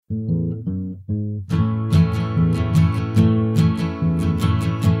Brown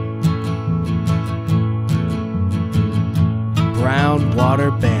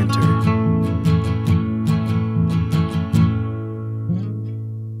Water Banter.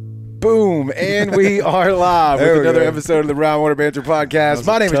 Boom, and we are live with another episode of the Brown Water Banter podcast.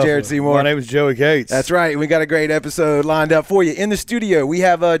 My name is Jared Seymour. My name is Joey Cates. That's right. We got a great episode lined up for you. In the studio, we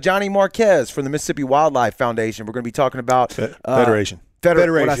have Johnny Marquez from the Mississippi Wildlife Foundation. We're going to be talking about Federation. What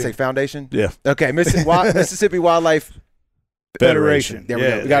did I say? Foundation? Yeah. Okay, Mississippi Wildlife Federation. There we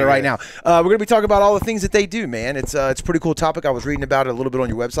go. We got it right now. We're going to be talking about all the things that they do, man. It's a pretty cool topic. I was reading about it a little bit on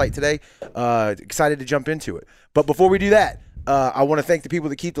your website today. Excited to jump into it. But before we do that, I want to thank the people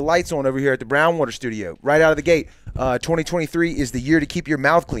that keep the lights on over here at the Brown Water Studio. Right out of the gate, 2023 is the year to keep your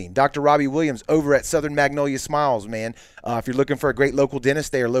mouth clean. Dr. Robbie Williams over at Southern Magnolia Smiles, man. If you're looking for a great local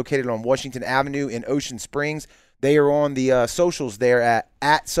dentist, they are located on Washington Avenue in Ocean Springs. They are on the socials there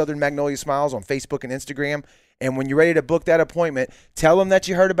at Southern Magnolia Smiles on Facebook and Instagram. And when you're ready to book that appointment, tell them that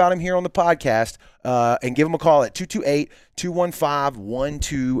you heard about him here on the podcast and give them a call at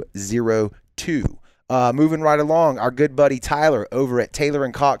 228-215-1202. Moving right along, our good buddy Tyler over at Taylor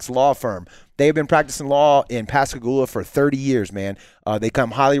 & Cox Law Firm. They have been practicing law in Pascagoula for 30 years, man. They come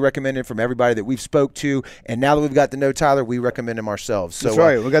highly recommended from everybody that we've spoke to. And now that we've got to know Tyler, we recommend him ourselves. So, that's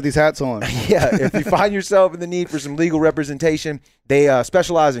right. We got these hats on. Yeah, if you find yourself in the need for some legal representation, they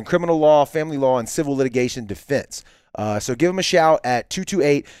specialize in criminal law, family law, and civil litigation defense. So give them a shout at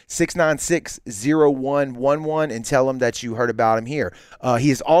 228-696-0111 and tell them that you heard about him here. He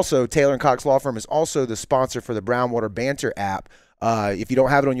is also, Taylor & Cox Law Firm is also the sponsor for the Brown Water Banter app. If you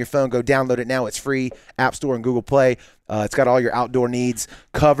don't have it on your phone, go download it now. It's free, App Store and Google Play. It's got all your outdoor needs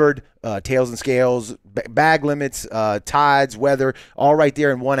covered, tails and scales, bag limits, tides, weather, all right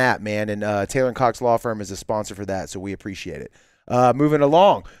there in one app, man. And Taylor & Cox Law Firm is a sponsor for that, so we appreciate it. Moving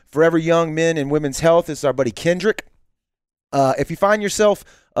along, Forever Young Men and Women's Health, this is our buddy Kendrick. If you find yourself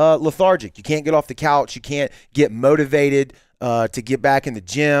lethargic, you can't get off the couch, you can't get motivated to get back in the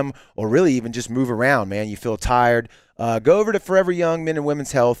gym or really even just move around, man, you feel tired, go over to Forever Young Men and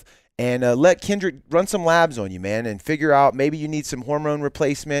Women's Health and let Kendrick run some labs on you, man, and figure out maybe you need some hormone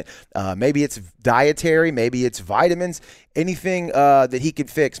replacement. Maybe it's dietary, maybe it's vitamins, anything that he can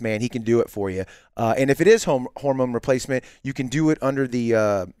fix, man, he can do it for you. And if it is hormone replacement, you can do it under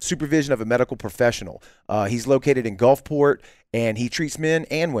the supervision of a medical professional. He's located in Gulfport, and he treats men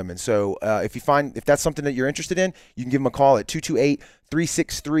and women. So if that's something that you're interested in, you can give him a call at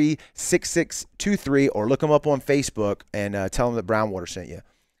 228-363-6623 or look him up on Facebook and tell him that Brown Water sent you.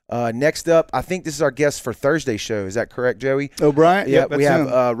 Next up, I think this is our guest for Thursday's show. Is that correct, Joey? O'Brien? Yeah, we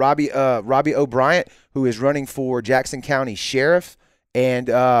have Robbie O'Brien, who is running for Jackson County Sheriff. And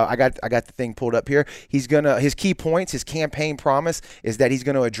I got the thing pulled up here. His key points, his campaign promise is that he's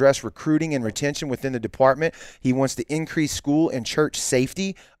going to address recruiting and retention within the department. He wants to increase school and church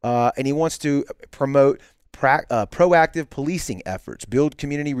safety, and he wants to promote proactive policing efforts, build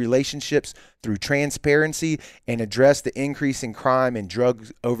community relationships through transparency, and address the increase in crime and drug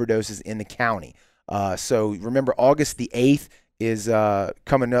overdoses in the county. So remember, August the 8th is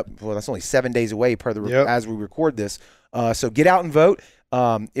coming up. Well, that's only 7 days away as we record this. So get out and vote.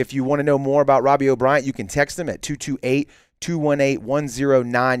 If you want to know more about Robbie O'Brien, you can text him at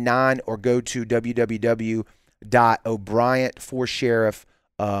 228-218-1099 or go to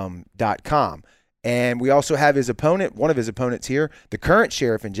www.o'brientforsheriff.com. And we also have his opponent, one of his opponents here, the current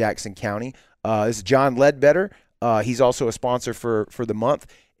sheriff in Jackson County. This is John Ledbetter. He's also a sponsor for the month.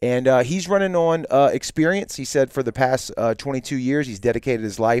 And he's running on experience. He said for the past 22 years, he's dedicated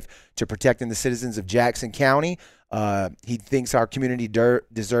his life to protecting the citizens of Jackson County. He thinks our community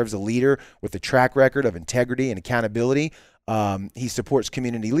deserves a leader with a track record of integrity and accountability. He supports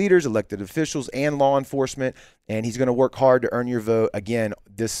community leaders, elected officials, and law enforcement. And he's going to work hard to earn your vote again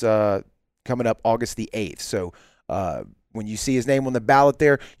this coming up August the 8th. So when you see his name on the ballot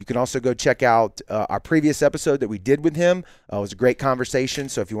there, you can also go check out our previous episode that we did with him. It was a great conversation.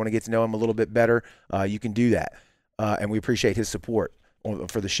 So if you want to get to know him a little bit better, you can do that. And we appreciate his support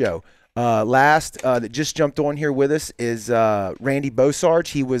for the show. Last that just jumped on here with us is Randy Bosarge.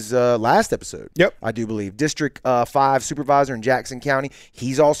 He was last episode. Yep. I do believe. District 5 supervisor in Jackson County.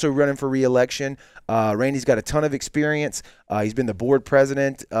 He's also running for re-election. Randy's got a ton of experience. He's been the board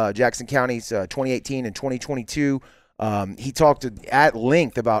president, Jackson County's 2018 and 2022. He talked at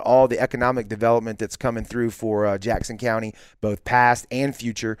length about all the economic development that's coming through for Jackson County, both past and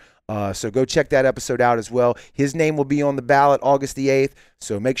future. So go check that episode out as well. His name will be on the ballot August the 8th.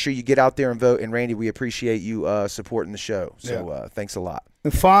 So make sure you get out there and vote. And Randy, we appreciate you supporting the show. So thanks a lot.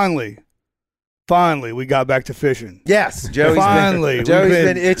 And finally, Finally, we got back to fishing. Yes, Joey's Joey's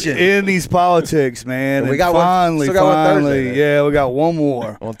been itching in these politics, man. We got finally, one Thursday, yeah, we got one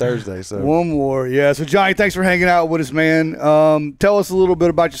more on Thursday. So one more, yeah. So Johnny, thanks for hanging out with us, man. Tell us a little bit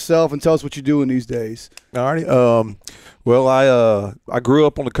about yourself and tell us what you're doing these days. All right. Well, I grew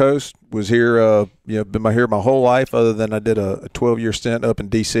up on the coast. Was here, been here my whole life. Other than I did a 12-year stint up in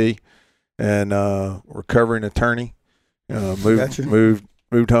D.C. and recovering attorney.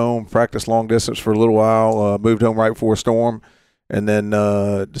 Moved home, practiced long distance for a little while. Moved home right before a storm, and then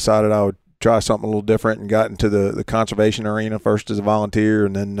decided I would try something a little different and got into the conservation arena first as a volunteer,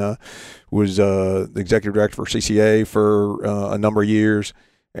 and then was the executive director for CCA for a number of years.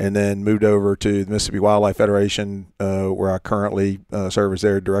 And then moved over to the Mississippi Wildlife Federation, where I currently serve as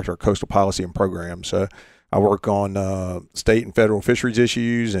their director of coastal policy and programs. So I work on state and federal fisheries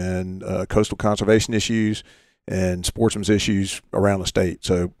issues and coastal conservation issues and sportsman's issues around the state.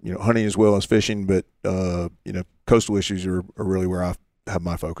 So, hunting as well as fishing, but, coastal issues are really where I have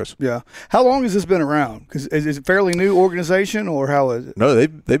my focus. Yeah. How long has this been around? Because is it a fairly new organization, or how is it? No,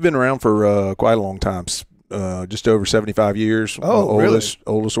 they've been around for quite a long time. Just over 75 years. Oh,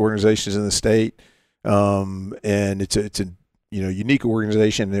 oldest organizations in the state, and it's a unique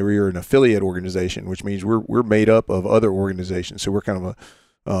organization. We're an affiliate organization, which means we're made up of other organizations. So we're kind of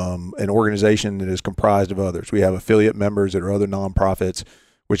an organization that is comprised of others. We have affiliate members that are other nonprofits,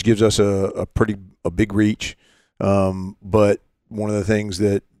 which gives us a big reach. But one of the things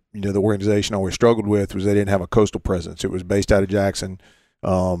that the organization always struggled with was they didn't have a coastal presence. It was based out of Jackson.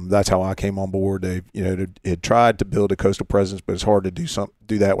 That's how I came on board. They, had tried to build a coastal presence, but it's hard to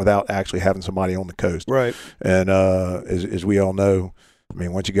do that without actually having somebody on the coast. Right. And as we all know, I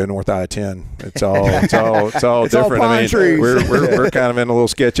mean, once you go north I-10, it's all different. All trees. We're kind of in a little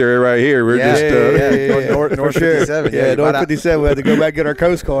sketch area right here. We're North 57. Yeah, North 57. We had to go back and get our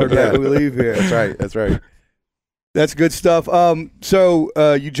Coast Guard back when we leave here. That's right. That's good stuff. So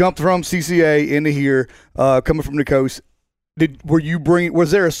you jumped from CCA into here, coming from the coast.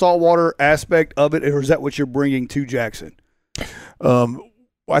 Was there a saltwater aspect of it, or is that what you're bringing to Jackson?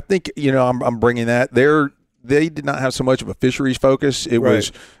 I think I'm bringing that. They did not have so much of a fisheries focus. It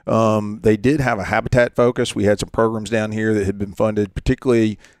was they did have a habitat focus. We had some programs down here that had been funded,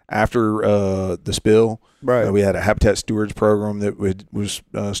 particularly after the spill. Right. We had a habitat stewards program that was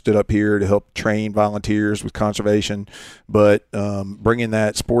stood up here to help train volunteers with conservation, but bringing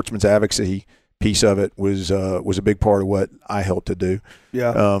that sportsman's advocacy piece of it was a big part of what I helped to do.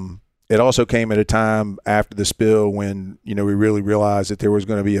 Yeah. It also came at a time after the spill when we really realized that there was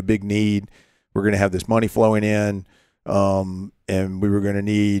going to be a big need. We're going to have this money flowing in, and we were going to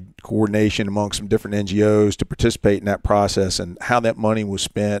need coordination among some different NGOs to participate in that process and how that money was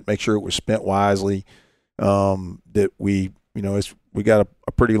spent. Make sure it was spent wisely. That we got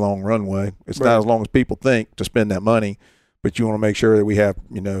a pretty long runway. It's not as long as people think to spend that money, but you want to make sure that we have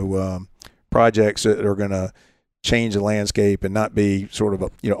projects that are going to change the landscape and not be sort of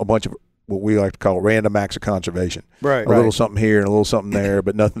a bunch of what we like to call random acts of conservation. Right. A little something here and a little something there,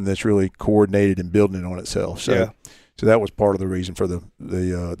 but nothing that's really coordinated and building on itself. So, so that was part of the reason for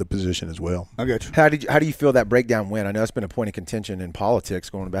the position as well. I got you. How do you feel that breakdown went? I know it's been a point of contention in politics,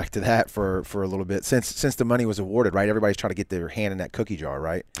 going back to that for a little bit since the money was awarded. Right, everybody's trying to get their hand in that cookie jar.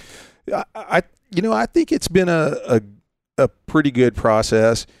 Right. I think it's been a pretty good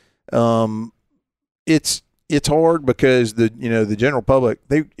process. It's hard because the general public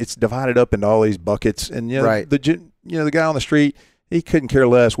it's divided up into all these buckets, and the guy on the street, he couldn't care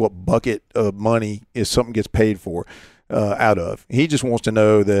less what bucket of money is something gets paid for out of. He just wants to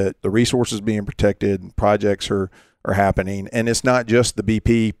know that the resources being protected and projects are happening, and it's not just the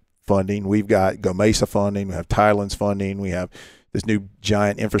BP funding. We've got Go Mesa funding, we have Thailand's funding, we have this new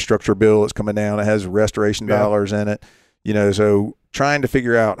giant infrastructure bill that's coming down. It has restoration dollars in it. So trying to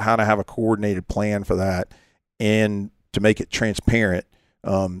figure out how to have a coordinated plan for that and to make it transparent,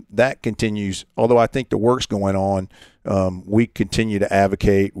 that continues. Although I think the work's going on, we continue to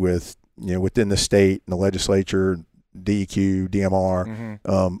advocate with within the state and the legislature, DEQ,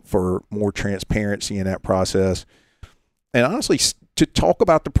 DMR, for more transparency in that process. And honestly, to talk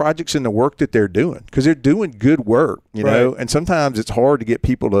about the projects and the work that they're doing, because they're doing good work, know. And sometimes it's hard to get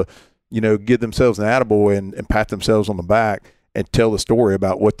people to give themselves an attaboy and pat themselves on the back and tell the story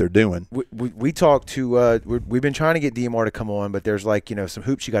about what they're doing. We talked to we've been trying to get DMR to come on, but there's some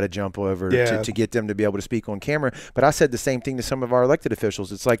hoops you got to jump over to get them to be able to speak on camera. But I said the same thing to some of our elected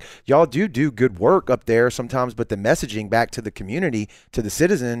officials. It's like, y'all do good work up there sometimes, but the messaging back to the community, to the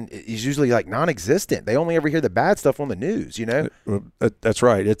citizen, is usually non-existent. They only ever hear the bad stuff on the news. That's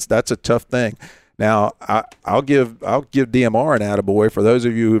right. That's a tough thing. Now, I'll give DMR an attaboy. For those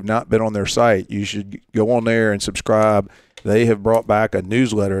of you who have not been on their site, you should go on there and subscribe. They have brought back a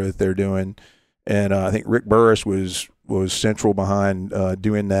newsletter that they're doing, and I think Rick Burris was central behind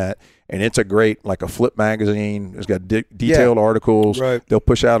doing that. And it's a great, like a flip magazine. It's got detailed articles. Right. They'll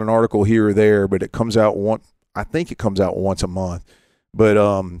push out an article here or there, but it comes out I think it comes out once a month. But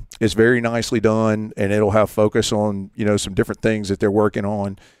it's very nicely done, and it'll have focus on, some different things that they're working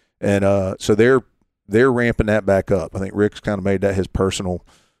on. And so they're ramping that back up. I think Rick's kind of made that his personal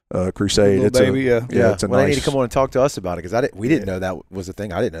crusade. It's baby, yeah. It's a well, nice. They need to come on and talk to us about it, because we didn't know that was a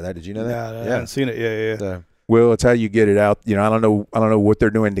thing. I didn't know that. Did you know that? I haven't seen it. Yeah. So, well, it's how you get it out. I don't know what they're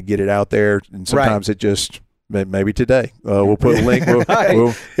doing to get it out there, and sometimes it just maybe today we'll put a link.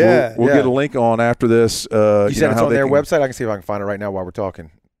 We'll get a link on after this. You said it's on their website. I can see if I can find it right now while we're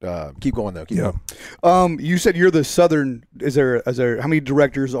talking. Keep going though. Keep going. You said you're the southern. Is there? How many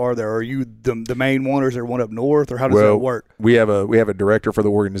directors are there? Are you the main one, or is there one up north, or how does that work? We have a director for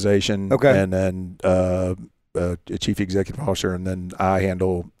the organization. Okay. And then a chief executive officer, and then I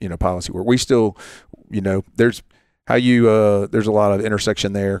handle policy work. We still, there's there's a lot of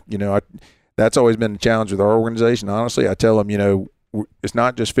intersection there. That's always been the challenge with our organization. Honestly, I tell them, it's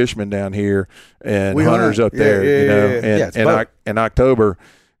not just fishermen down here and hunters up there. And in October,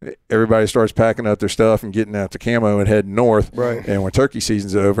 everybody starts packing up their stuff and getting out to camo and heading north. Right. And when turkey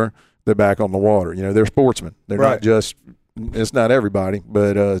season's over, they're back on the water. They're sportsmen. They're not just. It's not everybody,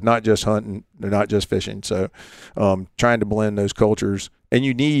 but it's not just hunting. They're not just fishing. So, trying to blend those cultures, and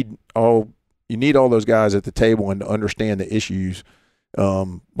you need all those guys at the table and to understand the issues,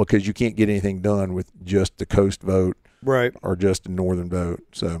 because you can't get anything done with just the coast vote, right, or just the northern vote.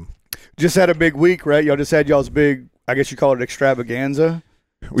 So, just had a big week, right? Y'all just had y'all's big. I guess you call it extravaganza.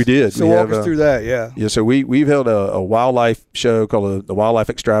 We did. So walk us through that, yeah. Yeah, so we've held a wildlife show called the Wildlife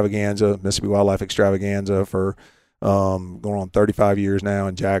Extravaganza, Mississippi Wildlife Extravaganza, for going on 35 years now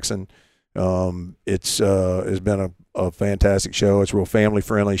in Jackson. It's been a fantastic show. It's a real family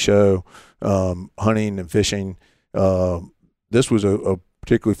friendly show, hunting and fishing. This was a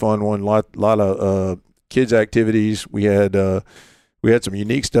particularly fun one. Lot of kids activities. We had some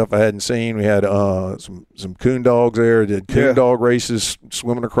unique stuff I hadn't seen. We had some coon dogs there. Did coon dog races,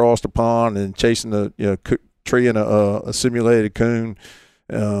 swimming across the pond and chasing treeing a simulated coon.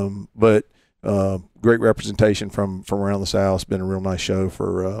 But great representation from around the South. It's been a real nice show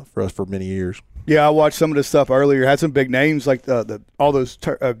for us for many years. Yeah, I watched some of this stuff earlier. Had some big names like all those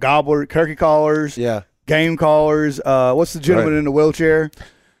gobbler, turkey callers, game callers. What's the gentleman in the wheelchair?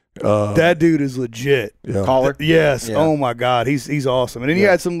 That dude is legit. Yeah. Caller? Yes. Yeah. Oh my God, he's awesome. And then you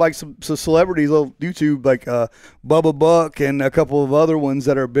had some celebrities, little YouTube like Bubba Buck and a couple of other ones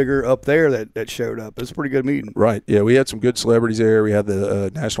that are bigger up there that showed up. It was a pretty good meeting. Right. Yeah, we had some good celebrities there. We had the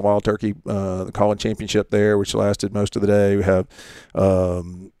National Wild Turkey the calling championship there, which lasted most of the day. We have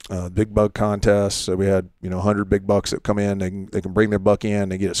big buck contests. So we had 100 big bucks that come in. They can bring their buck in.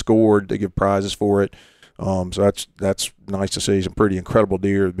 They get it scored. They give prizes for it. So that's nice to see. Some pretty incredible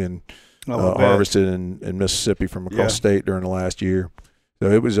deer have been harvested in Mississippi from across the state during the last year. So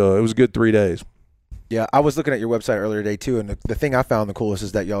it was a good 3 days. Yeah, I was looking at your website earlier today too, and the thing I found the coolest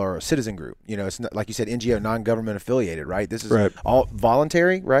is that y'all are a citizen group. It's not, like you said, NGO, non-government affiliated, right? This is all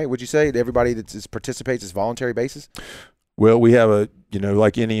voluntary, right? Would you say everybody that participates is voluntary basis? Well, we have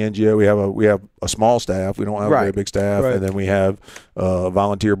like any NGO, we have a small staff. We don't have a very big staff, and then we have a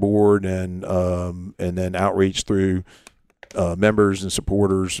volunteer board and then outreach through members and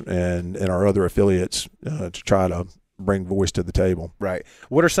supporters and our other affiliates to try to bring voice to the table. Right.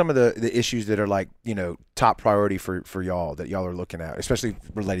 What are some of the issues that are like top priority for y'all that y'all are looking at, especially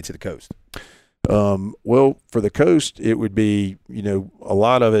related to the coast? Well, for the coast, it would be a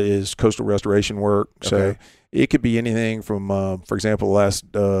lot of it is coastal restoration work. So it could be anything from, for example, the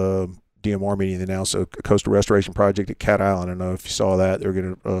last DMR meeting, they announced a coastal restoration project at Cat Island. I don't know if you saw that. They're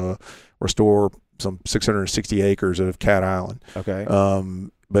going to restore some 660 acres of Cat Island. Okay.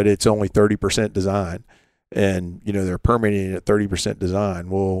 But it's only 30% design. And, they're permitting it at 30% design.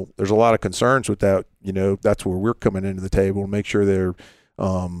 Well, there's a lot of concerns with that. That's where we're coming into the table to make sure they're,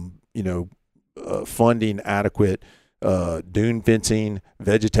 funding adequate dune fencing,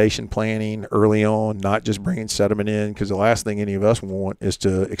 vegetation planning early on, not just bringing sediment in, because the last thing any of us want is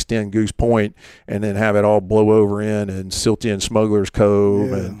to extend Goose Point and then have it all blow over in and silt in Smuggler's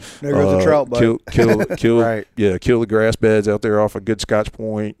Cove and there goes the trout bite. kill the grass beds out there off of Good Scotch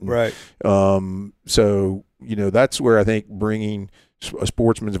Point. Right. So that's where I think bringing a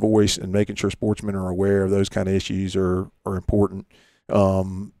sportsman's voice and making sure sportsmen are aware of those kind of issues are important.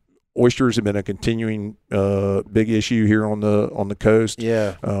 Oysters have been a continuing big issue here on the coast.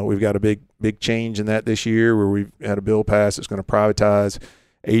 Yeah, we've got a big change in that this year, where we've had a bill passed that's going to privatize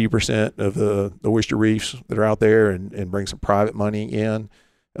 80% of the oyster reefs that are out there and bring some private money in.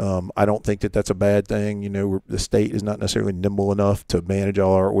 I don't think that that's a bad thing. The state is not necessarily nimble enough to manage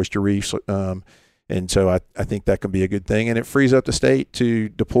all our oyster reefs, and so I think that can be a good thing, and it frees up the state to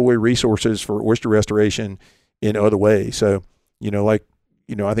deploy resources for oyster restoration in other ways. So,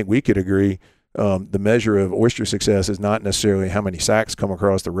 I think we could agree the measure of oyster success is not necessarily how many sacks come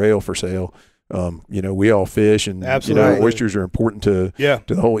across the rail for sale. We all fish, and oysters are important to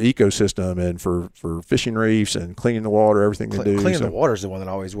the whole ecosystem, and for fishing reefs and cleaning the water, everything they do. Cleaning the water is the one that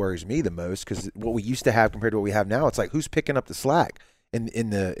always worries me the most, because what we used to have compared to what we have now, it's like, who's picking up the slack in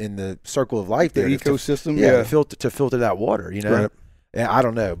the circle of life there? The ecosystem, to filter that water, Right. I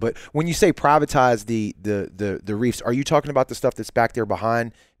don't know, but when you say privatize the reefs, are you talking about the stuff that's back there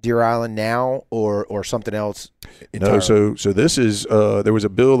behind Deer Island now, or something else entirely? No, so this is there was a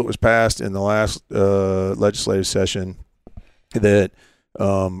bill that was passed in the last legislative session that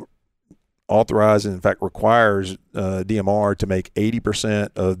authorizes, in fact requires DMR to make 80%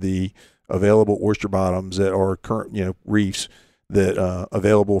 of the available oyster bottoms that are current reefs that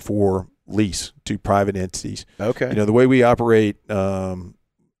available for lease to private entities. Okay. The way we operate,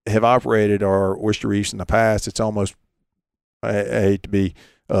 have operated our oyster reefs in the past, it's almost, I hate to be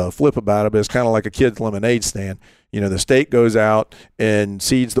flip about it, but it's kind of like a kid's lemonade stand. The state goes out and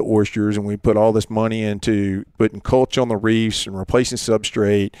seeds the oysters, and we put all this money into putting mulch on the reefs and replacing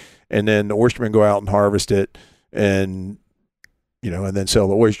substrate, and then the oystermen go out and harvest it, and then sell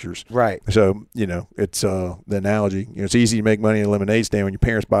the oysters. Right. So, it's the analogy. It's easy to make money in a lemonade stand when your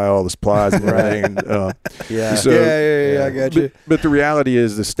parents buy all the supplies and everything. I got you. But the reality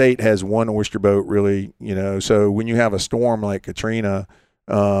is the state has one oyster boat, really, so when you have a storm like Katrina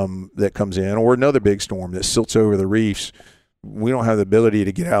that comes in, or another big storm that silts over the reefs, we don't have the ability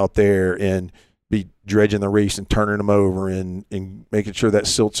to get out there and be dredging the reefs and turning them over and making sure that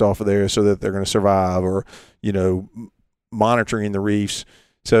silt's off of there so that they're going to survive, or, monitoring the reefs.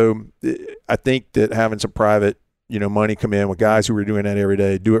 So I think that having some private, money come in with guys who are doing that every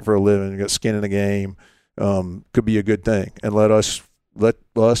day, do it for a living, got skin in the game, could be a good thing. And let us,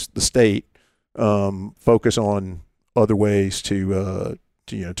 the state, focus on other ways to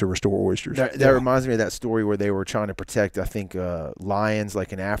restore oysters. That reminds me of that story where they were trying to protect, I think, lions,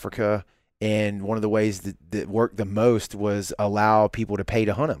 like in Africa. And one of the ways that worked the most was allow people to pay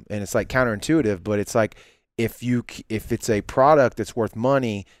to hunt them. And it's like counterintuitive, but it's like, if it's a product that's worth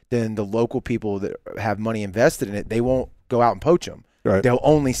money, then the local people that have money invested in it, they won't go out and poach them. Right. They'll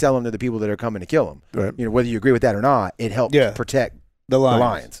only sell them to the people that are coming to kill them. Right. Whether you agree with that or not, it helps protect the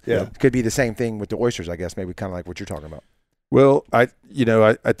lions. Yeah. It could be the same thing with the oysters, I guess, maybe kind of like what you're talking about. Well, I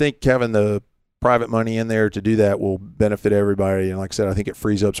think having the private money in there to do that will benefit everybody. And like I said, I think it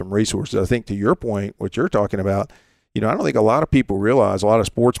frees up some resources. I think to your point, what you're talking about, I don't think a lot of people realize, a lot of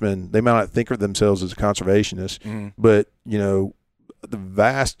sportsmen, they might not think of themselves as a conservationist, but, the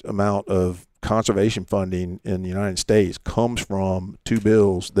vast amount of conservation funding in the United States comes from two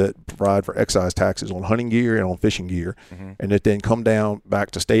bills that provide for excise taxes on hunting gear and on fishing gear, and that then come down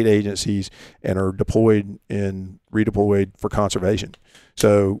back to state agencies and are deployed and redeployed for conservation.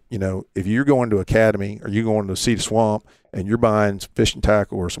 So, if you're going to Academy or you're going to See the Swamp and you're buying some fishing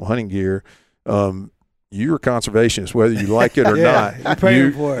tackle or some hunting gear, you're a conservationist, whether you like it or not. You're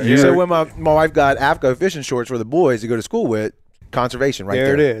paying for it. So when my wife got AFCO fishing shorts for the boys to go to school with, conservation right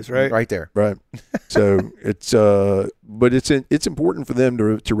there. There it is, right? Right there. Right. So it's but it's important for them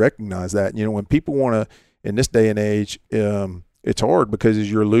to recognize that. When people want to, in this day and age, it's hard because as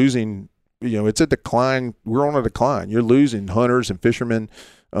you're losing, it's a decline. We're on a decline. You're losing hunters and fishermen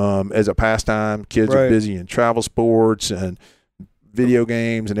as a pastime. Kids are busy in travel sports and video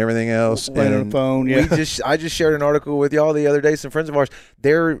games and everything else. Playing on the phone. I just shared an article with y'all the other day. Some friends of ours,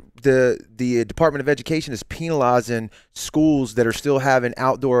 the Department of Education is penalizing schools that are still having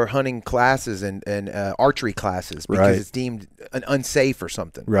outdoor hunting classes and archery classes because it's deemed unsafe or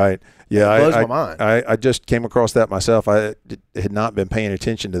something. Right. Yeah. It blows my mind. I just came across that myself. I had not been paying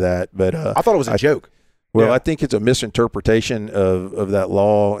attention to that, but I thought it was a joke. Well, I think it's a misinterpretation of that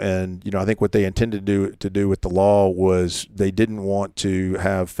law, and I think what they intended to do with the law was they didn't want to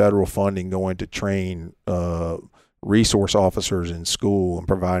have federal funding going to train resource officers in school and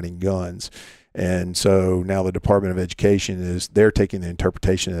providing guns, and so now the Department of Education they're taking the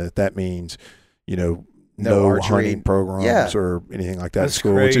interpretation that means no hunting programs or anything like that at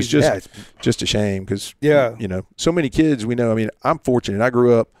school, crazy. Which is just a shame because so many kids we know. I mean, I'm fortunate. I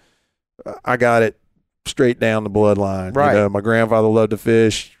grew up, I got it. straight down the bloodline. Right. You know, my grandfather loved to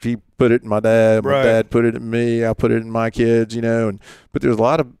fish. He put it in my dad. My dad put it in me. I put it in my kids. You know, but there's a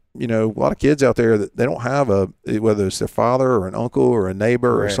lot of kids out there that they don't have whether it's their father or an uncle or a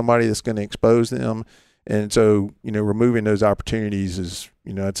neighbor or somebody that's going to expose them. And so, removing those opportunities is,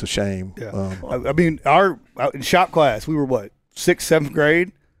 it's a shame. Yeah. I mean, in shop class, we were 6th, 7th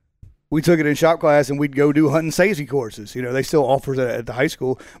grade. We took it in shop class, and we'd go do hunting safety courses. They still offer that at the high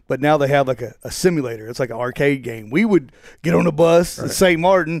school, but now they have like a simulator. It's like an arcade game. We would get on a bus at St.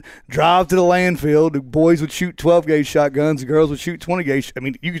 Martin, drive to the landfill. The boys would shoot 12-gauge shotguns. The girls would shoot 20-gauge. I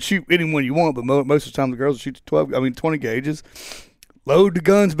mean, you could shoot anyone you want, but most of the time the girls would shoot 20 gauges. Load the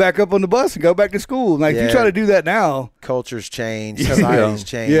guns back up on the bus and go back to school. Like, if you try to do that now. Cultures change, societies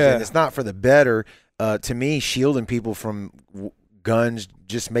change, and it's not for the better. To me, shielding people from guns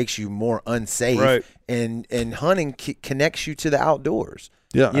just makes you more unsafe, right? And hunting connects you to the outdoors.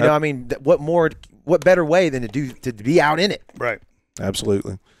 Yeah, I mean, what better way than to be out in it? Right.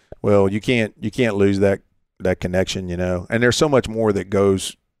 Absolutely. Well, you can't lose that connection, And there's so much more that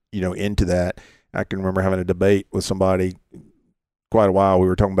goes, into that. I can remember having a debate with somebody quite a while. We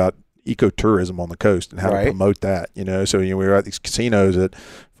were talking about ecotourism on the coast and how to promote that, So, we were at these casinos that,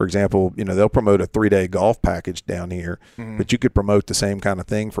 for example, they'll promote a 3-day golf package down here, but you could promote the same kind of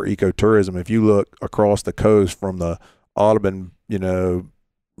thing for ecotourism. If you look across the coast from the Audubon, the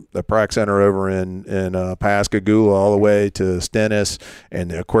Prac Center over in Pascagoula all the way to Stennis and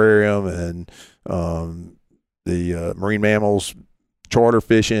the aquarium and the marine mammals, charter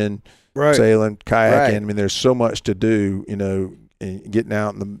fishing, sailing, kayaking. I mean, there's so much to do, and getting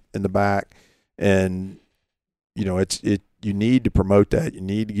out in the back, and you need to promote that. You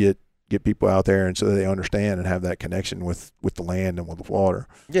need to get people out there, and so that they understand and have that connection with the land and with the water.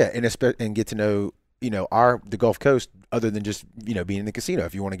 Yeah, and get to know the Gulf Coast other than just being in the casino.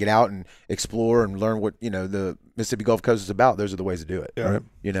 If you want to get out and explore and learn what the Mississippi Gulf Coast is about, those are the ways to do it. Yeah.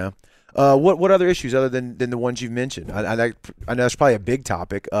 Right. What other issues other than the ones you've mentioned? I know that's probably a big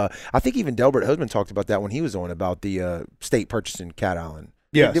topic. I think even Delbert Husband talked about that when he was on about the state purchasing Cat Island.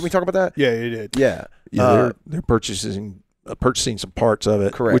 Yeah, did we talk about that? Yeah, he did. Yeah, they're purchasing some parts of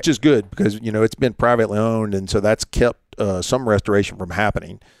it, correct, which is good because it's been privately owned, and so that's kept some restoration from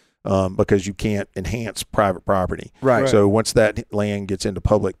happening. Because you can't enhance private property. Right. So once that land gets into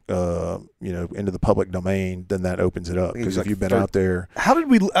public, into the public domain, then that opens it up. Because if you've been out there, how did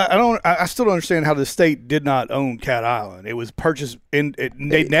we? I still don't understand how the state did not own Cat Island. It was purchased, and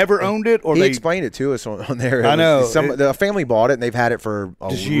they never owned it, or he they explained it to us on there. I know the family bought it, and they've had it for a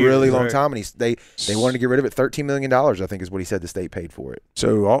really long time. And they wanted to get rid of it. $13 million, I think, is what he said the state paid for it.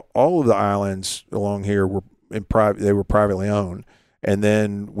 So all of the islands along here were they were privately owned. And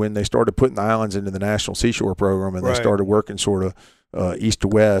then when they started putting the islands into the National Seashore Program and they started working sort of east to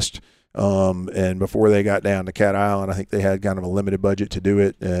west, and before they got down to Cat Island, I think they had kind of a limited budget to do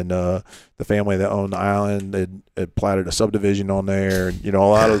it. And the family that owned the island had platted a subdivision on there. And, a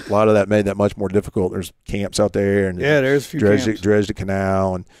lot of that made that much more difficult. There's camps out there. And there's a few camps. Dredged the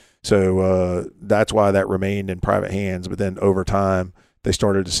canal. And so that's why that remained in private hands. But then over time, they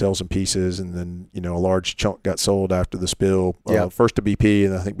started to sell some pieces, and then a large chunk got sold after the spill. First to BP,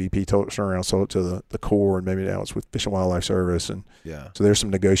 and I think BP turned around and sold it to the Corps, and maybe now it's with Fish and Wildlife Service. And so there's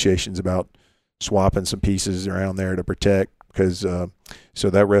some negotiations about swapping some pieces around there to protect, because so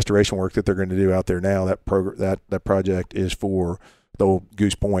that restoration work that they're going to do out there now, that project is for the old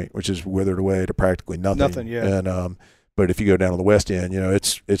Goose Point, which is withered away to practically nothing. Nothing, yeah. And but if you go down to the west end,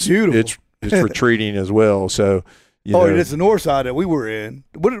 it's beautiful. It's retreating as well. So. It's the north side that we were in.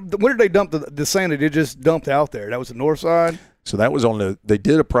 Where did they dump the sand that they just dumped out there? That was the north side? So that was they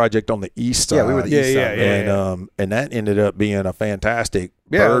did a project on the east side. Yeah, we were the east side. And that ended up being a fantastic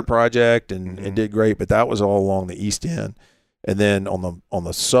bird project and it did great, but that was all along the east end. And then on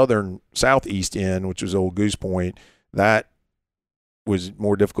the southeast end, which was Old Goose Point, that was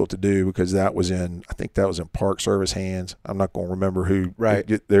more difficult to do because I think that was in Park Service hands. I'm not going to remember who. Right.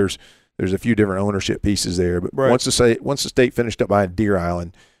 There's a few different ownership pieces there, but once the state finished up buying Deer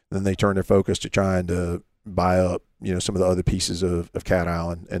Island, then they turned their focus to trying to buy up, some of the other pieces of Cat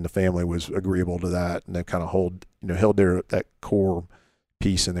Island, and the family was agreeable to that, and they kind of held that core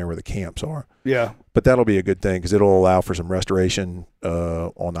piece in there where the camps are. Yeah, but that'll be a good thing because it'll allow for some restoration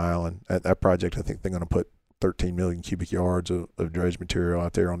on the island. At that project, I think they're going to put 13 million cubic yards of dredge material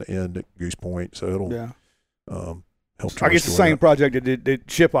out there on the end at Goose Point, so it'll I guess the same project that did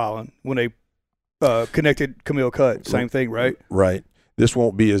Ship Island when they connected Camille Cut. Same thing, right? Right. This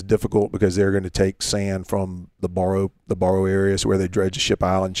won't be as difficult because they're going to take sand from the Barrow area, so where they dredge the Ship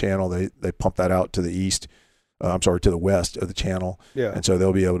Island channel. They pump that out to the east to the west of the channel. Yeah. And so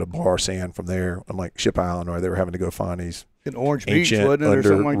they'll be able to borrow sand from there, unlike Ship Island, where they were having to go find these in Orange ancient Beach, wasn't it, or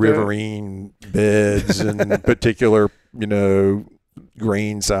something like riverine beds and particular,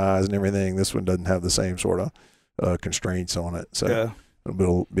 grain size and everything. This one doesn't have the same sort of constraints on it, so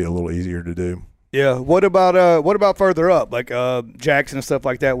it'll be a little easier to do. Yeah. What about further up, like Jackson and stuff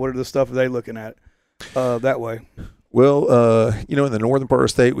like that? What are the stuff they looking at that way? Well, in the northern part of the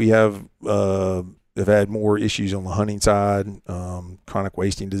state, we have had more issues on the hunting side, chronic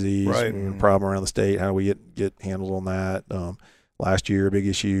wasting disease, problem around the state. How do we get handles on that? Last year, a big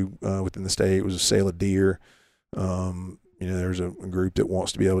issue within the state was the sale of deer. There's a group that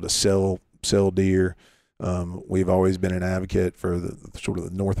wants to be able to sell deer. We've always been an advocate for the sort of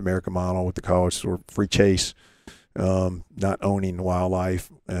the North American model with the college sort of free chase, not owning wildlife.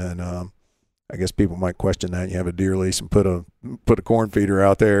 And I guess people might question that. You have a deer lease and put a corn feeder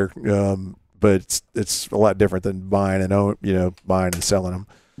out there, but it's a lot different than buying and selling them.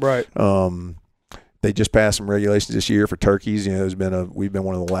 Right. They just passed some regulations this year for turkeys. We've been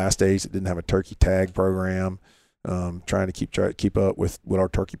one of the last states that didn't have a turkey tag program. Trying to keep up with what our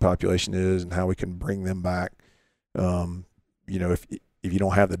turkey population is and how we can bring them back. If you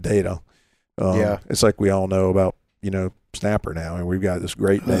don't have the data, it's like we all know about snapper now, and we've got this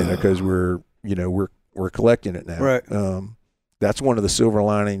great data because we're collecting it now. Right. That's one of the silver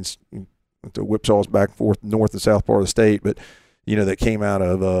linings. The whipsaws back and forth, north and south part of the state, but that came out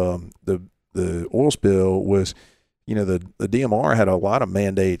of the oil spill was. The DMR had a lot of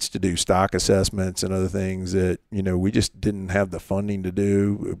mandates to do stock assessments and other things that, we just didn't have the funding to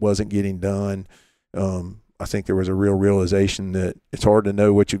do. It wasn't getting done. I think there was a real realization that it's hard to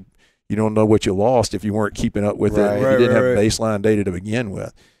know you don't know what you lost if you weren't keeping up with it. If you didn't have baseline data to begin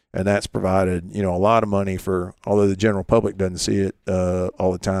with. And that's provided, a lot of money although the general public doesn't see it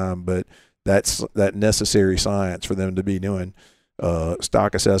all the time, but that's that necessary science for them to be doing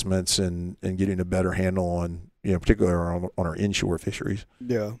stock assessments and getting a better handle on, particularly on our inshore fisheries.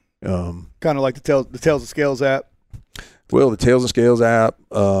 Yeah. Kind of like the Tails and Scales app. Well, the Tails and Scales app,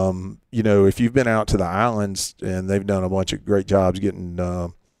 if you've been out to the islands, and they've done a bunch of great jobs getting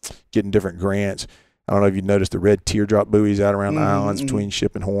different grants. I don't know if you've noticed the red teardrop buoys out around the islands between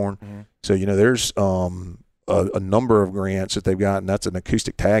Ship and Horn. Mm-hmm. So, there's a number of grants that they've gotten. That's an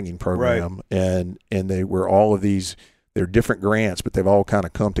acoustic tagging program. Right. And they were all of these, they're different grants, but they've all kind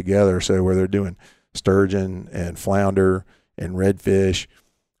of come together. So where they're doing sturgeon and flounder and redfish.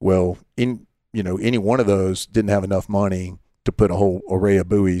 Well, any one of those didn't have enough money to put a whole array of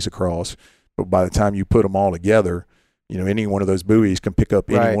buoys across. But by the time you put them all together, any one of those buoys can pick up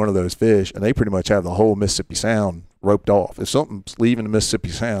any one of those fish, and they pretty much have the whole Mississippi Sound roped off. If something's leaving the Mississippi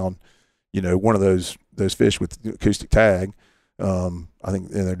Sound, one of those fish with the acoustic tag, I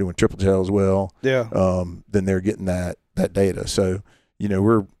think, and they're doing triple tail as well. Yeah. Then they're getting that data. So,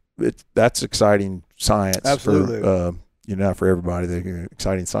 that's exciting science. Absolutely. For, not for everybody. They're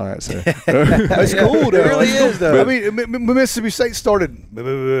exciting science. So. That's cool. It really is, though. I mean, when Mississippi State started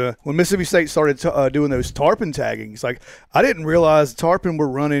doing those tarpon taggings, like I didn't realize tarpon were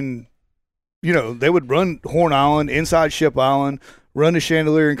running. They would run Horn Island, inside Ship Island, run to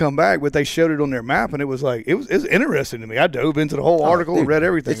Chandelier and come back, but they showed it on their map, and it was interesting to me. I dove into the whole article and read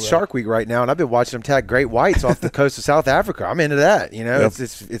everything. It's Shark Week right now, and I've been watching them tag great whites off the coast of South Africa. I'm into that. Yep.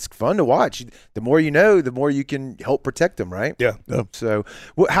 It's fun to watch. The more you know, the more you can help protect them, right? Yeah. Yep. So,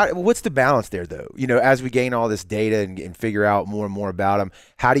 what's the balance there, though? As we gain all this data and figure out more and more about them,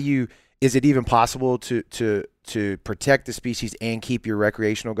 is it even possible to protect the species and keep your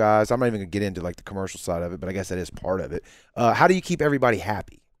recreational guys? I'm not even going to get into like the commercial side of it, but I guess that is part of it. How do you keep everybody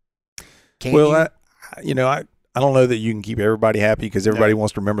happy? I don't know that you can keep everybody happy because everybody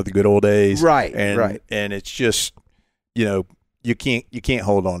wants to remember the good old days. Right. And it's just, you can't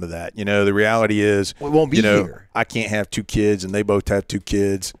hold on to that. The reality is, it won't be here. I can't have two kids and they both have two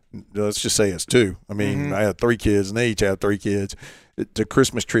kids. Let's just say it's two. I mean, I have 3 kids and they each have 3 kids. To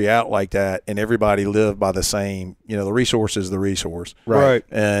Christmas tree out like that, and everybody live by the same, the resource is the resource. Right.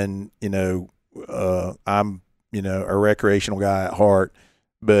 And, I'm, a recreational guy at heart,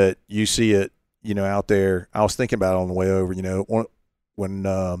 but you see it, out there. I was thinking about it on the way over, when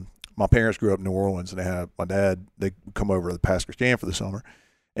my parents grew up in New Orleans, and my dad, they come over to the Pasco Stand for the summer.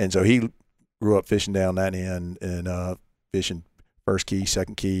 And so he grew up fishing down that end and fishing first key,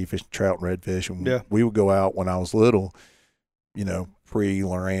 second key, fishing trout and redfish. And we would go out when I was little,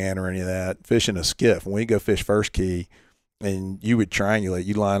 pre-Loran or any of that, fishing a skiff. When we go fish first key, and you would triangulate,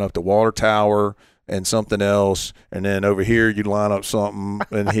 you'd line up the water tower and something else, and then over here you'd line up something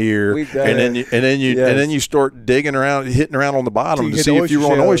and here, and then you start digging around, hitting around on the bottom to see if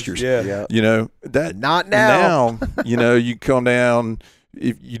you're on oysters. Yeah. You know that not now. Now you come down.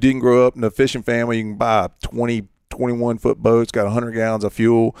 If you didn't grow up in a fishing family, you can buy 21-foot boats, got 100 gallons of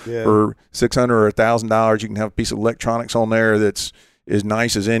fuel for $600 or $1,000. You can have a piece of electronics on there that's as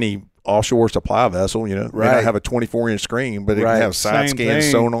nice as any offshore supply vessel. You know, it may not have a 24-inch screen, but it can have side scan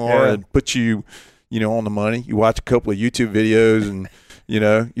sonar and put you, on the money. You watch a couple of YouTube videos and.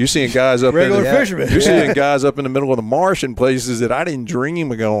 You're seeing guys up fishermen. You're seeing guys up in the middle of the marsh in places that I didn't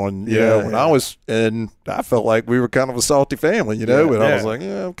dream of going. When I was, and I felt like we were kind of a salty family. But I was like,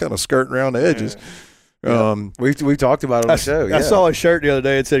 I'm kind of skirting around the edges. We talked about it on the show. I saw a shirt the other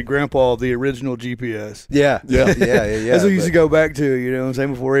day. It said "Grandpa, the original GPS." Yeah. That's what we used to go back to. You know what I'm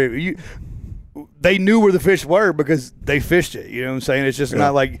saying? Before they knew where the fish were because they fished it. You know what I'm saying? It's just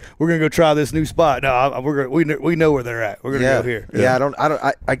not like we're gonna go try this new spot. No, we know where they're at. We're gonna go here.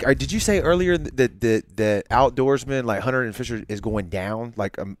 I did you say earlier that the outdoorsman, like hunter and fisher, is going down?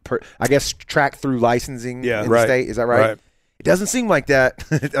 Like I guess track through licensing in the state. Is that right? It doesn't seem like that.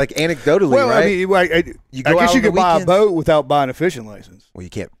 Like anecdotally, right? Well, I mean, I guess you could buy a boat without buying a fishing license. Well, you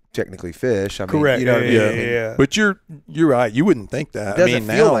can't technically fish. I mean, correct. You know what I mean? Yeah. But you're right. You wouldn't think that. It doesn't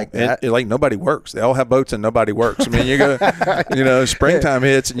feel like that. Like nobody works. They all have boats and nobody works. I mean, you go, springtime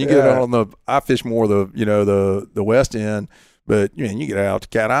hits and you get on the. I fish more the west end, but you get out to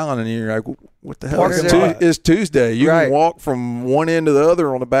Cat Island and you're like, what the hell? It's Tuesday. You can walk from one end to the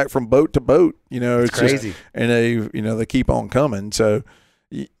other on the back from boat to boat. It's crazy. And they keep on coming. So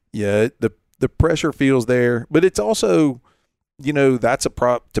the pressure feels there, but it's also. That's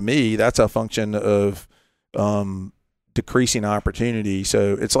to me, that's a function of decreasing opportunity.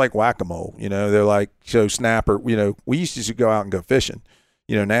 So it's like whack-a-mole, they're like, snapper, we used to go out and go fishing.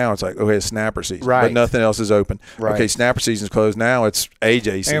 Now it's like, okay, it's snapper season, but nothing else is open. Right. Okay, snapper season's closed. Now it's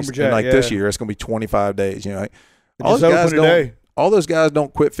AJ season. And this year, it's going to be 25 days. All those guys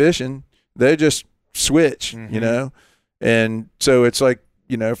don't quit fishing. They just switch, and so it's like,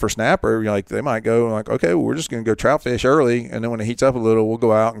 for snapper, they might go like, okay, well, we're just going to go trout fish early, and then when it heats up a little, we'll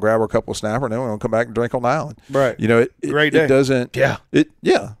go out and grab a couple of snapper, and then we're going to come back and drink on the island. Right. Great day. It doesn't. Yeah.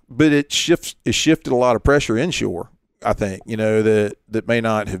 But it shifted a lot of pressure inshore. I think that may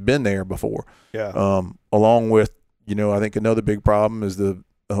not have been there before. Yeah. Along with I think another big problem is the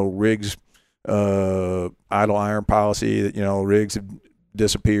whole rigs, idle iron policy. That rigs have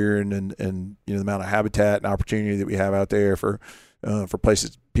disappeared, and the amount of habitat and opportunity that we have out there for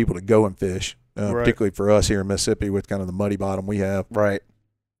places, people to go and fish, particularly for us here in Mississippi with kind of the muddy bottom we have. Right.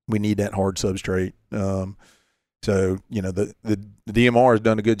 We need that hard substrate. So, the DMR has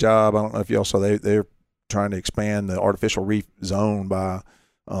done a good job. I don't know if y'all saw, they're trying to expand the artificial reef zone by,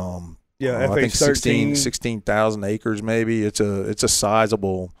 I think 16,000 acres maybe. It's a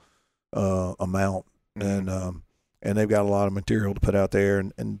sizable amount, and they've got a lot of material to put out there,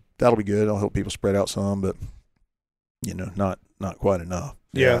 and that'll be good. It'll help people spread out some, but not quite enough.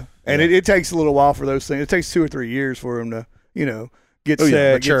 Yeah. And it takes a little while for those things. It takes 2 or 3 years for them to, get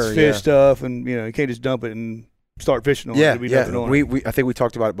set, mature, get fish stuff, and you can't just dump it and start fishing on it. I think we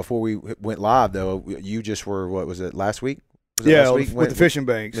talked about it before we went live though. You just were, what was it, last week? Last week? With the fishing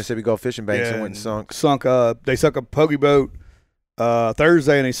banks. Mississippi Gulf fishing banks and went and sunk. They sunk a pokey boat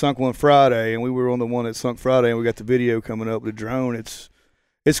Thursday and they sunk one Friday, and we were on the one that sunk Friday, and we got the video coming up with the drone.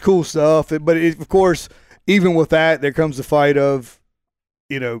 It's cool stuff, but of course, even with that, there comes the fight of,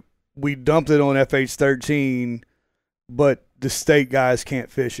 we dumped it on FH13, but the state guys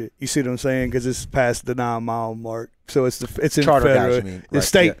can't fish it. You see what I'm saying? Because it's past the 9-mile mark. So it's in charter federal. Guys, you mean. The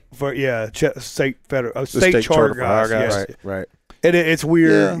state state federal state charter guys. Yes. Right. And it's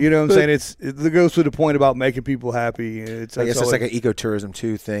weird, you know what I'm saying? It goes to the point about making people happy. I guess it's like an ecotourism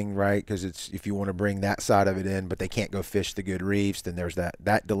too thing, right? Because it's, if you want to bring that side of it in, but they can't go fish the good reefs, then there's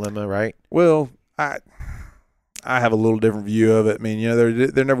that dilemma, right? Well, I have a little different view of it. I mean,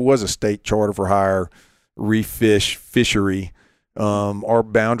 there never was a state charter for hire reef fishery. Our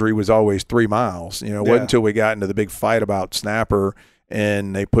boundary was always 3 miles. It wasn't until we got into the big fight about snapper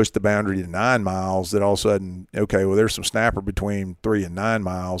and they pushed the boundary to 9 miles that all of a sudden, okay, well, there's some snapper between 3 and 9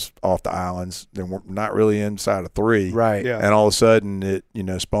 miles off the islands. Then we're not really inside of 3. Right. Yeah. And all of a sudden it,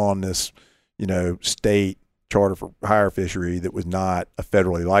 spawned this, state charter for hire fishery that was not a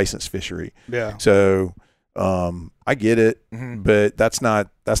federally licensed fishery. Yeah. So I get it, but that's not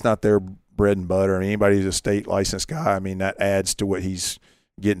their bread and butter. I mean, anybody who's a state licensed guy, I mean, that adds to what he's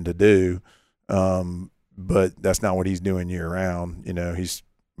getting to do. But that's not what he's doing year round. We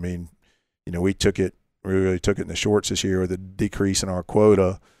really took it in the shorts this year with a decrease in our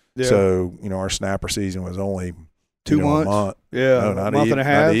quota. Yeah. So, our snapper season was only 2 months. a month. Yeah, no, a month and a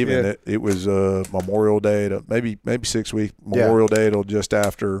half. Not even. Yeah. It was Memorial Day to maybe 6 weeks. Memorial Day till just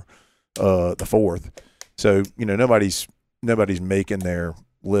after the 4th. So, nobody's making their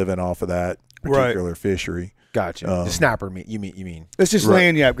living off of that particular fishery. Gotcha. The snapper, you mean? It's just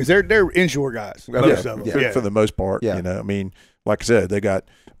land yap because they're inshore guys. Most of them. For the most part. Yeah. I mean, like I said, they got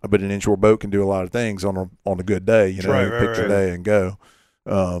but an inshore boat can do a lot of things on a good day. Pick your day and go.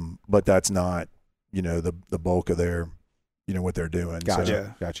 But that's not the bulk of their what they're doing.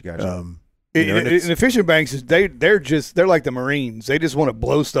 Gotcha. So, Gotcha. And the fishing banks they're like the Marines. They just want to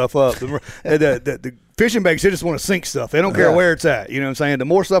blow stuff up. The fishing banks, they just want to sink stuff. They don't care where it's at. You know what I'm saying? The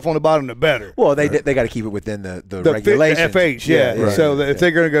more stuff on the bottom, the better. Well, they got to keep it within the regulations. FH, yeah. So if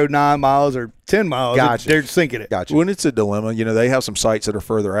they're going to go 9 miles or 10 miles, they're sinking it. Gotcha. When it's a dilemma, they have some sites that are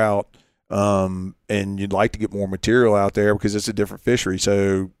further out, and you'd like to get more material out there because it's a different fishery.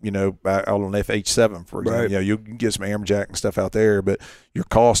 So, out on FH7, for example, you can get some amberjack and stuff out there, but your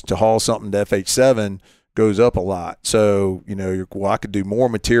cost to haul something to FH7 goes up a lot. So, I could do more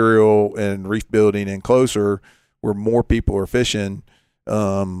material and reef building and closer where more people are fishing,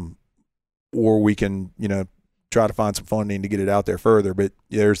 or we can, try to find some funding to get it out there further. But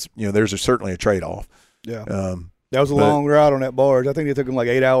there's certainly a trade-off. Yeah. That was a long route on that barge. I think it took them like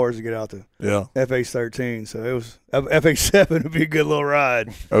 8 hours to get out to FH13. So it was FH7 would be a good little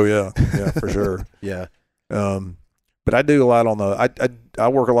ride. Oh yeah, for sure. Yeah. But I do a lot on the I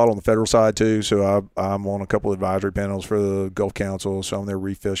work a lot on the federal side too. So I'm on a couple advisory panels for the Gulf Council. So I'm their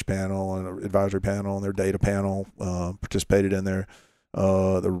reef fish panel and advisory panel and their data panel. Participated in their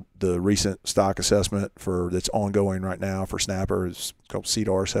the recent stock assessment that's ongoing right now for snapper is called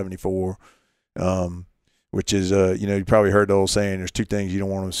CDAR 74. Which is, you probably heard the old saying, there's 2 things you don't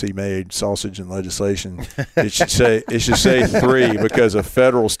want to see made, sausage and legislation. It should say 3 because a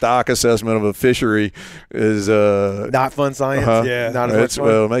federal stock assessment of a fishery is not fun science. Not as much fun.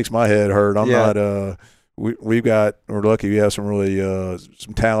 Well, it makes my head hurt. I'm not we're lucky we have some really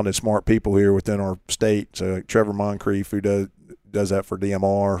some talented, smart people here within our state. So like Trevor Moncrief, who does that for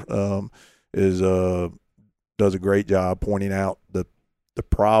DMR, does a great job pointing out the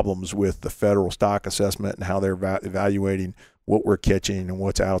problems with the federal stock assessment and how they're evaluating what we're catching and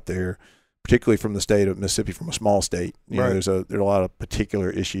what's out there, particularly from the state of Mississippi, from a small state. There's a lot of particular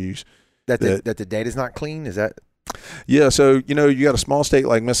issues that the data's not clean. Is that? Yeah. So, you got a small state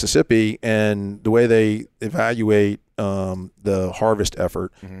like Mississippi, and the way they evaluate the harvest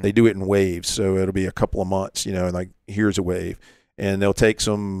effort, they do it in waves. So it'll be a couple of months, and like here's a wave, and they'll take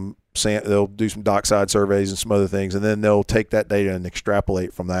they'll do some dockside surveys and some other things, and then they'll take that data and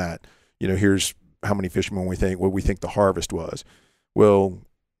extrapolate from that. Here's how many fishermen we think the harvest was. Well,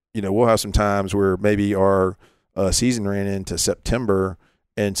 we'll have some times where maybe our season ran into September,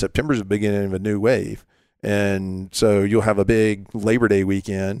 and September's the beginning of a new wave. And so you'll have a big Labor Day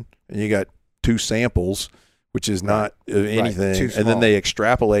weekend, and you got 2 samples, which is not anything. And then they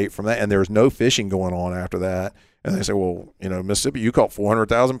extrapolate from that, and there's no fishing going on after that. And they say, well, Mississippi, you caught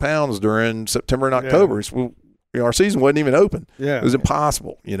 400,000 pounds during September and October. It's, well, our season wasn't even open. Yeah. It was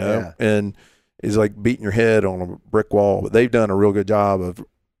impossible, and it's like beating your head on a brick wall. But they've done a real good job of,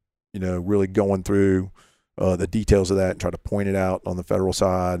 really going through the details of that and try to point it out on the federal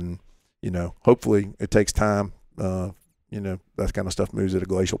side. And, hopefully it takes time. That kind of stuff moves at a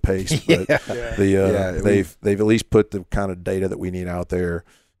glacial pace. But they've at least put the kind of data that we need out there.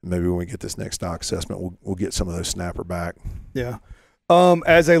 Maybe when we get this next stock assessment, we'll get some of those snapper back. Yeah.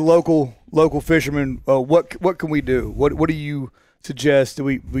 As a local fisherman, what can we do? What do you suggest? Do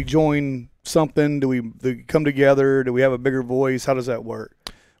we join something? Do we come together? Do we have a bigger voice? How does that work?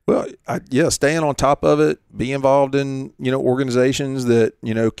 Well, staying on top of it, be involved in organizations that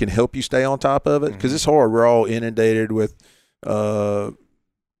can help you stay on top of it, because it's hard. We're all inundated with a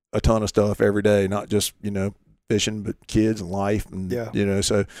ton of stuff every day, not just fishing, but kids and life, and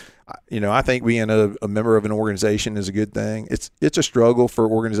so I think being a member of an organization is a good thing. It's a struggle for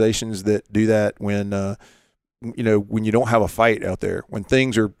organizations that do that when when you don't have a fight out there, when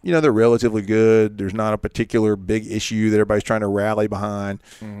things are they're relatively good, there's not a particular big issue that everybody's trying to rally behind.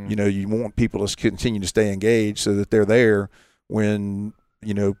 You want people to continue to stay engaged so that they're there when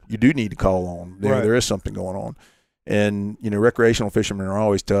you do need to call on. There is something going on, and recreational fishermen are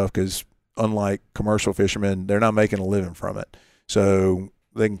always tough because, unlike commercial fishermen, they're not making a living from it. So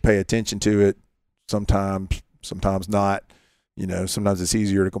they can pay attention to it sometimes not. Sometimes it's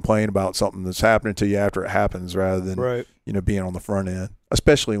easier to complain about something that's happening to you after it happens rather than, being on the front end,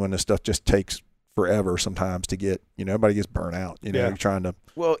 especially when this stuff just takes forever sometimes to get, everybody gets burnt out, you're trying to.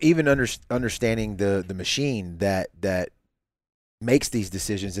 Well, even understanding the machine that makes these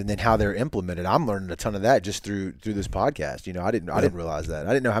decisions and then how they're implemented. I'm learning a ton of that just through this podcast. I didn't realize that. I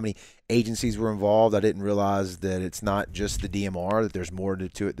didn't know how many agencies were involved. I didn't realize that it's not just the DMR, that there's more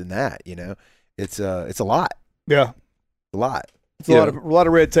to it than that. It's a lot. Yeah. A lot. It's a lot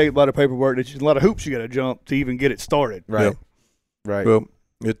of red tape, a lot of paperwork, a lot of hoops you got to jump to even get it started. Right. Yep. Right. Well,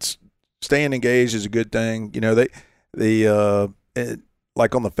 it's staying engaged is a good thing.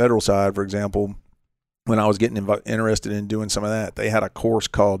 Like on the federal side, for example, when I was getting interested in doing some of that, they had a course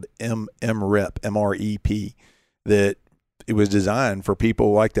called MREP, M-R-E-P, that it was designed for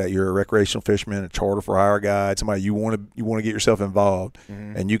people like that. You're a recreational fisherman, a charter for hire guide, somebody you want to get yourself involved,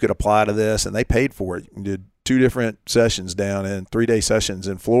 and you could apply to this, and they paid for it. You did 2 different sessions down in 3-day sessions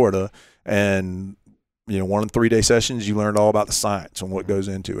in Florida, and one of the 3-day sessions you learned all about the science and what goes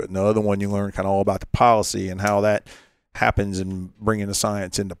into it, and the other one you learned kind of all about the policy and how that happens and bringing the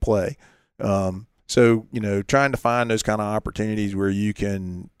science into play. So trying to find those kind of opportunities where you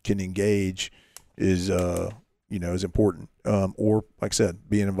can engage is is important. Or like I said,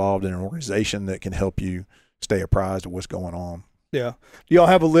 being involved in an organization that can help you stay apprised of what's going on. Yeah. Do y'all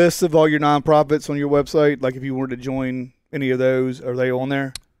have a list of all your nonprofits on your website? Like if you wanted to join any of those, are they on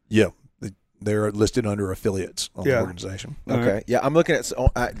there? Yeah. They're listed under affiliates on the organization. Okay. Right. Yeah, I'm looking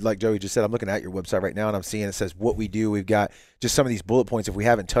at, like Joey just said, I'm looking at your website right now, and I'm seeing it says what we do. We've got just some of these bullet points, if we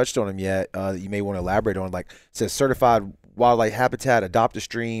haven't touched on them yet, that you may want to elaborate on. Like it says certified wildlife habitat, adopt a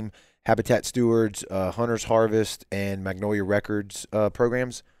stream, habitat stewards, hunters harvest, and Magnolia Records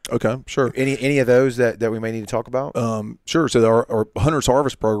programs. Okay, sure. Any of those that we may need to talk about? Sure. So our hunters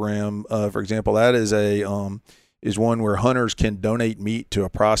harvest program, for example, that is is one where hunters can donate meat to a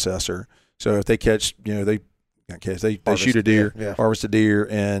processor. So if they catch, they shoot a deer, harvest a deer,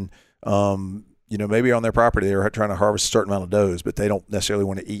 and maybe on their property they're trying to harvest a certain amount of does, but they don't necessarily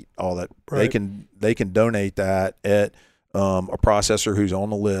want to eat all that. Right. They can donate that at a processor who's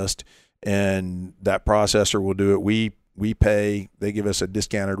on the list, and that processor will do it. We pay. They give us a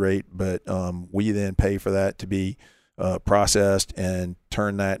discounted rate, but we then pay for that to be processed and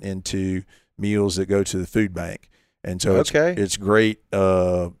turn that into meals that go to the food bank. And so it's great.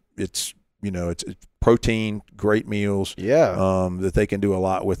 It's protein, great meals. Yeah. That they can do a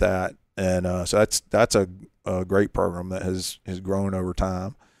lot with that, and so that's a great program that has grown over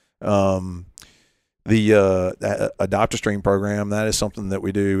time. The Adopt a Stream program, that is something that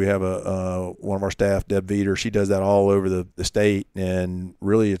we do. We have one of our staff, Deb Veeder. She does that all over the state, and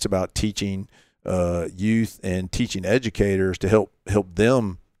really it's about teaching youth and teaching educators to help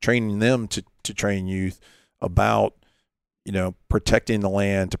them, training them to train youth about protecting the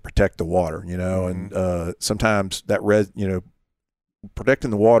land to protect the water, and sometimes that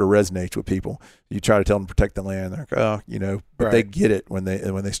protecting the water resonates with people. You try to tell them to protect the land, they're like, but right. They get it when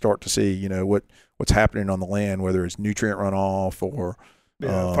they start to see, what's happening on the land, whether it's nutrient runoff or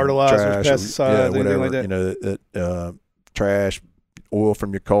fertilizers, trash, pesticides, whatever, like that. Trash, oil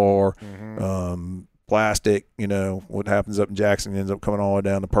from your car, Mm-hmm. Plastic, what happens up in Jackson ends up coming all the way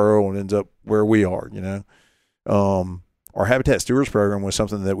down to Pearl and ends up where we are, Our Habitat Stewards program was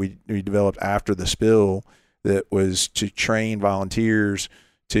something that we developed after the spill that was to train volunteers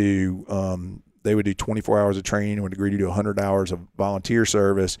to they would do 24 hours of training and would agree to do 100 hours of volunteer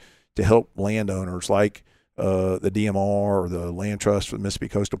service to help landowners like the DMR or the Land Trust for the Mississippi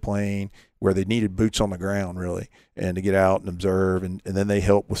Coastal Plain, where they needed boots on the ground really, and to get out and observe, and then they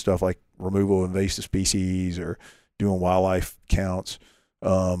help with stuff like removal of invasive species or doing wildlife counts.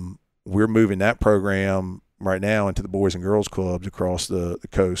 We're moving that program right now into the Boys and Girls Clubs across the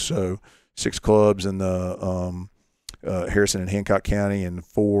coast. So 6 clubs in the Harrison and Hancock County and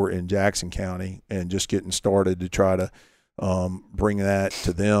 4 in Jackson County, and just getting started to try to bring that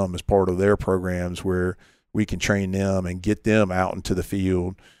to them as part of their programs, where we can train them and get them out into the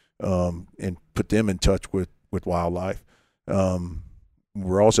field and put them in touch with wildlife.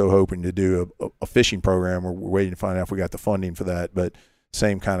 We're also hoping to do a fishing program. We're waiting to find out if we got the funding for that, but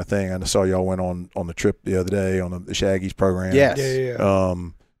same kind of thing. I saw y'all went on the trip the other day on the Shaggy's program. Yes. Yeah.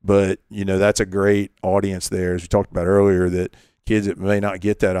 But that's a great audience there, as we talked about earlier, that kids that may not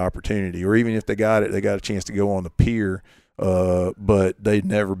get that opportunity, or even if they got it, they got a chance to go on the pier, but they'd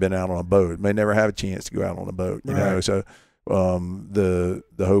never been out on a boat, may never have a chance to go out on a boat, you know. So the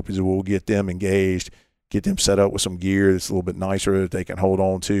hope is that we'll get them engaged, get them set up with some gear that's a little bit nicer that they can hold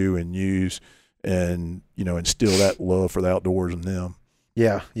on to and use, and instill that love for the outdoors in them.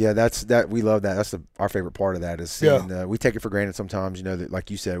 Yeah, that's that. We love that. That's our favorite part of that is seeing. We take it for granted sometimes, that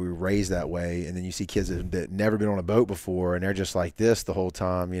like you said, we were raised that way, and then you see kids that never been on a boat before, and they're just like this the whole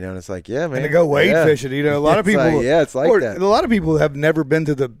time, and it's like, yeah, man. And they go wade fishing, a lot of people. It's like that. A lot of people have never been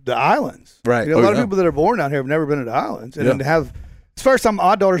to the islands, right? A lot of people that are born out here have never been to the islands, and then to have It's the first time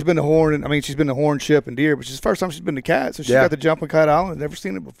my daughter's been to Horn, and I mean she's been to Horn Ship and Deer, but it's the first time she's been to Cat, so she got to jump on Kite Island. Never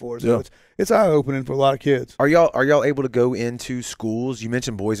seen it before, so it's eye opening for a lot of kids. Are y'all able to go into schools? You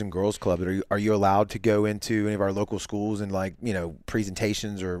mentioned Boys and Girls Club, but are you allowed to go into any of our local schools and like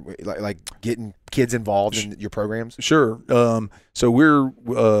presentations or like getting kids involved in your programs? Sure. So we're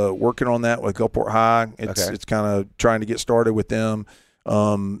working on that with Gulfport High. It's kind of trying to get started with them.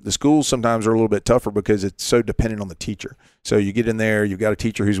 The schools sometimes are a little bit tougher because it's so dependent on the teacher. So you get in there, you've got a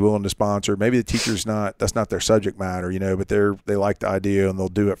teacher who's willing to sponsor. Maybe the teacher's that's not their subject matter, but they like the idea and they'll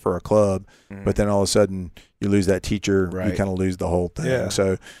do it for a club. But then all of a sudden you lose that teacher, you kind of lose the whole thing. Yeah.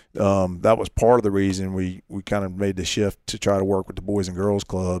 So that was part of the reason we kind of made the shift to try to work with the Boys and Girls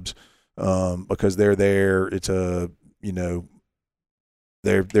Clubs because they're there. It's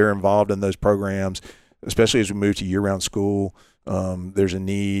they're involved in those programs, especially as we move to year-round school. There's a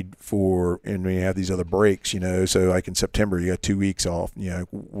need and we have these other breaks, so like in September, you got 2 weeks off,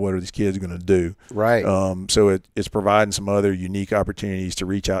 what are these kids going to do? Right. So it's providing some other unique opportunities to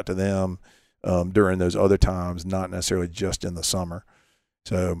reach out to them, during those other times, not necessarily just in the summer.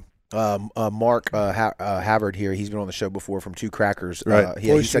 So, Mark Havard here, he's been on the show before from Two Crackers. Right.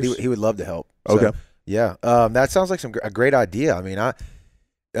 He said he would love to help. Okay. So, yeah. That sounds like a great idea. I mean,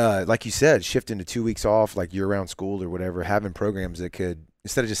 like you said, shifting to 2 weeks off, like year-round school or whatever, having programs that could,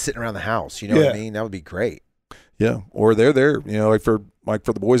 instead of just sitting around the house, what I mean? That would be great. Yeah, or they're there, like for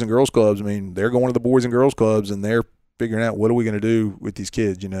the Boys and Girls Clubs. I mean, they're going to the Boys and Girls Clubs and they're figuring out what are we going to do with these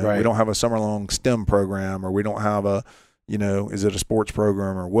kids. Right. We don't have a summer-long STEM program, or we don't have a, is it a sports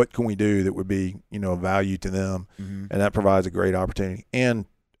program, or what can we do that would be, of value to them, and that provides a great opportunity and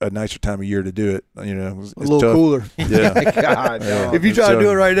a nicer time of year to do it. It's a little tough. Cooler. Yeah. God, no. If you try to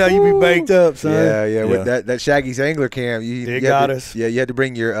do it right now, you'd be baked up, son. Yeah. With that Shaggy's Angler Camp, you got us. Yeah, you had to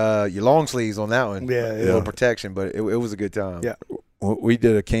bring your long sleeves on that one. Yeah. A little protection, but it was a good time. Yeah. We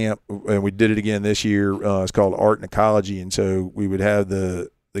did a camp, and we did it again this year. It's called Art and Ecology, and so we would have the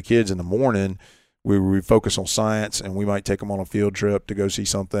kids in the morning. We would focus on science, and we might take them on a field trip to go see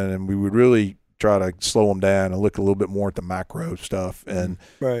something, and we would really try to slow them down and look a little bit more at the macro stuff, and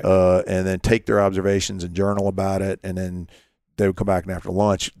then take their observations and journal about it, and then they would come back, and after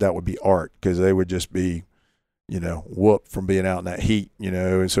lunch that would be art, because they would just be whooped from being out in that heat,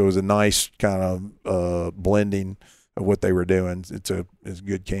 and so it was a nice kind of blending of what they were doing. It's a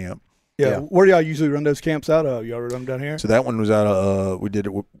good camp. Yeah. Where do y'all usually run those camps out of? Y'all run them down here? So that one was out of we did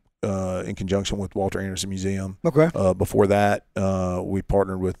it in conjunction with Walter Anderson Museum. Okay. Before that, we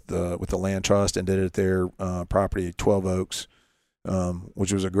partnered with the Land Trust and did it at their property at 12 Oaks,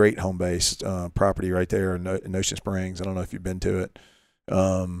 which was a great home base property right there in Ocean Springs. I don't know if you've been to it.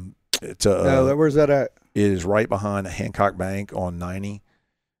 It's no, where's that at? It is right behind Hancock Bank on 90.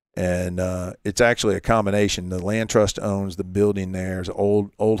 And it's actually a combination. The Land Trust owns the building there. It's an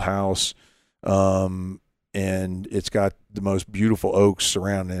old house, and it's got the most beautiful oaks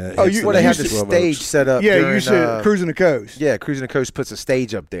surrounding it. Oh, they have the stage set up. Yeah, you said Cruising the Coast. Yeah, Cruising the Coast puts a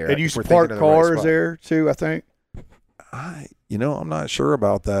stage up there. And you used to park cars there too, I think. I'm not sure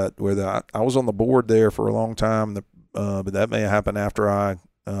about that. Whether I was on the board there for a long time, but that may have happened after I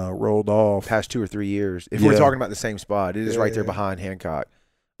rolled off. Past 2 or 3 years. If we're talking about the same spot, it is right there behind Hancock.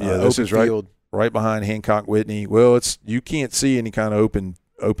 Yeah, this is right behind Hancock Whitney. Well, you can't see any kind of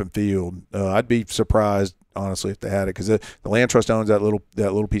open field. I'd be surprised, honestly, if they had it, because the Land Trust owns that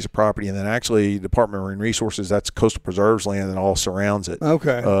little piece of property, and then actually the Department of Marine Resources, that's Coastal Preserves land that all surrounds it.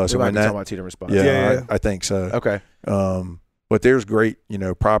 Okay. So we might be talking about two different spots. Yeah. I think so. Okay. But there's great,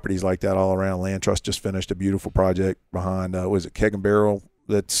 properties like that all around. Land Trust just finished a beautiful project behind, was it Keg and Barrel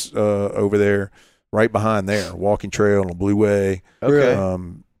that's over there, right behind there, walking trail on a Blue Way. Okay.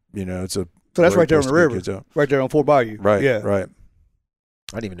 It's a so that's right there on the river, right there on Fort Bayou. Right. Yeah. Right.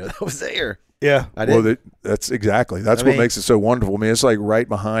 I didn't even know that was there. Yeah. That's what makes it so wonderful. I mean, it's like right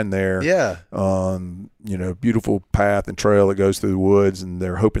behind there. Yeah. Beautiful path and trail that goes through the woods, and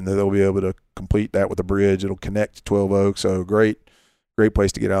they're hoping that they'll be able to complete that with a bridge. It'll connect to 12 Oaks. So great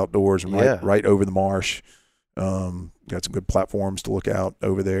place to get outdoors and right over the marsh. Got some good platforms to look out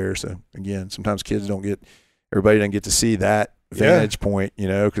over there. So again, sometimes everybody doesn't get to see that vantage point,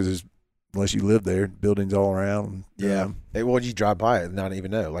 because unless you live there, buildings all around. Yeah. Well, you drive by it and not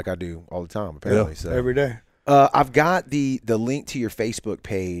even know, like I do all the time, apparently. So every day. I've got the link to your Facebook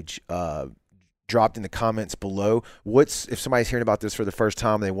page dropped in the comments below. If somebody's hearing about this for the first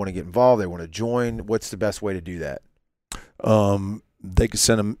time, they want to get involved, they want to join, what's the best way to do that? They can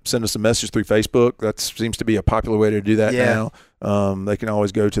send us a message through Facebook. That seems to be a popular way to do that now. They can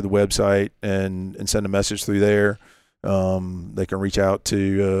always go to the website and send a message through there. They can reach out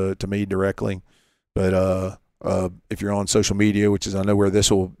to me directly, but if you're on social media, which is I know where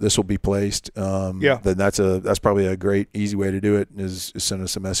this will be placed, then that's probably a great easy way to do it is send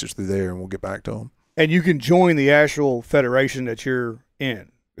us a message through there and we'll get back to them. And you can join the actual federation that you're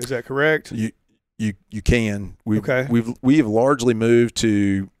in. Is that correct? You can. We have largely moved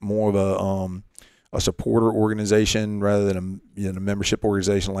to more of a supporter organization rather than a membership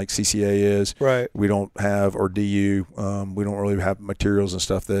organization like CCA is. Right. We don't have, or DU, we don't really have materials and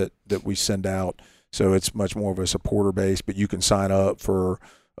stuff that we send out. So it's much more of a supporter base, but you can sign up for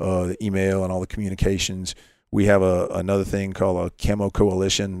the email and all the communications. We have another thing called a Camo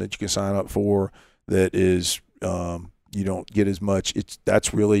Coalition that you can sign up for that is you don't get as much.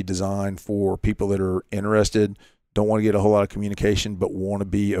 That's really designed for people that are interested, don't want to get a whole lot of communication, but want to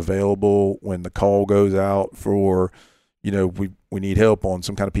be available when the call goes out for, we need help on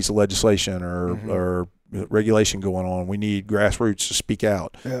some kind of piece of legislation or regulation going on. We need grassroots to speak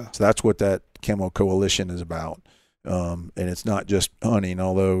out. Yeah. So that's what that Camo Coalition is about. And it's not just hunting,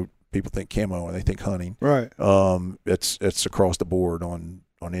 although people think camo and they think hunting. Right. It's across the board on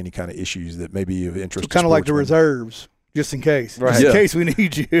any kind of issues that may be of interest. So kind of like the reserves. Just in case. Right. Just in case we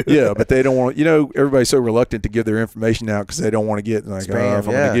need you. Yeah, but they don't want, everybody's so reluctant to give their information out because they don't want to get like, Spam, if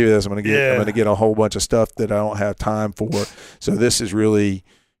I'm going to give you this, I'm going to get a whole bunch of stuff that I don't have time for. So this is really,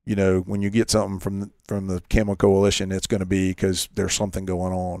 when you get something from the Camo Coalition, it's going to be because there's something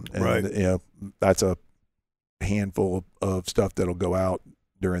going on. And, right. That's a handful of stuff that'll go out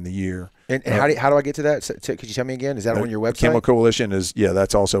during the year. And how do I get to that? Could you tell me again? Is that on your website? Camo Coalition is,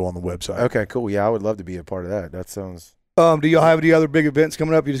 that's also on the website. Okay, cool. Yeah, I would love to be a part of that. That sounds... Do y'all have any other big events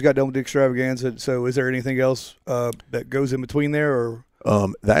coming up? You just got done with the extravaganza. So is there anything else that goes in between there? Or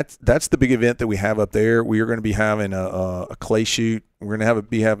that's the big event that we have up there. We are going to be having a clay shoot. We're going to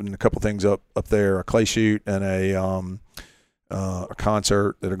be having a couple things up there, a clay shoot and a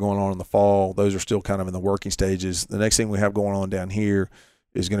concert that are going on in the fall. Those are still kind of in the working stages. The next thing we have going on down here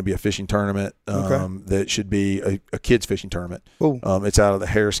is going to be a fishing tournament that should be a kids fishing tournament. It's out of the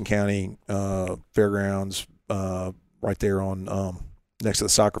Harrison County Fairgrounds, right there on next to the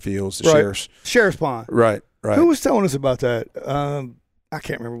soccer fields, the Sheriff's Pond. Right. Who was telling us about that? I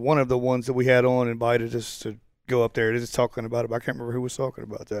can't remember. One of the ones that we had on invited us to go up there. They're just talking about it, but I can't remember who was talking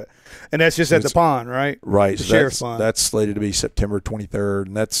about that. And that's just at the pond, right? Right. The Sheriff's Pond. That's slated to be September 23rd,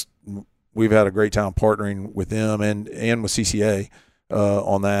 and we've had a great time partnering with them and with CCA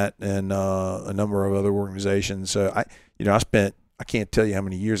on that, and a number of other organizations. So I can't tell you how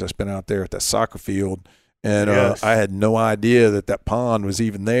many years I spent out there at that soccer field. And I had no idea that pond was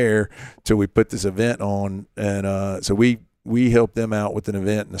even there till we put this event on. And so we helped them out with an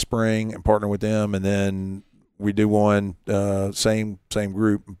event in the spring and partner with them. And then we do one same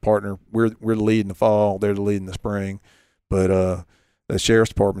group and partner. We're the lead in the fall. They're the lead in the spring. But the Sheriff's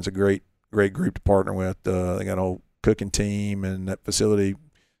Department's a great group to partner with. They got a whole cooking team, and that facility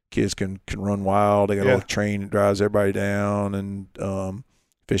kids can run wild. They got a whole train that drives everybody down, and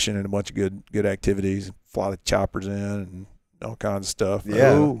fishing and a bunch of good activities. Fly the choppers in and all kinds of stuff.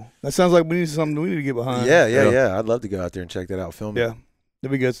 Yeah. Ooh, that sounds like we need something we need to get behind. Yeah. I'd love to go out there and check that out, film it. Yeah.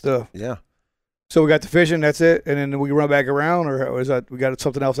 That'd be good stuff. Yeah. So we got the fishing, that's it, and then we can run back around, or is that we got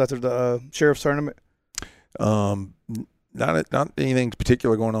something else after the sheriff's tournament? Not anything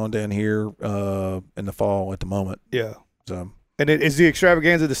particular going on down here in the fall at the moment. Yeah. So. And is the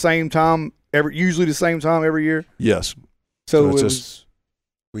extravaganza the same time usually the same time every year? Yes. So it was.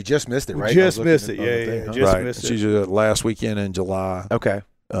 We just missed it, right? We just missed it, yeah. Just missed it. It's usually last weekend in July. Okay.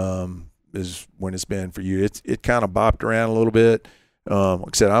 Is when it's been for you. It kind of bopped around a little bit. Like I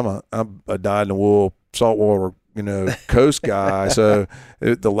said, I'm a dyed-in-the-wool saltwater, coast guy. So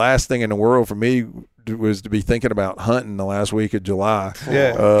the last thing in the world for me was to be thinking about hunting the last week of July.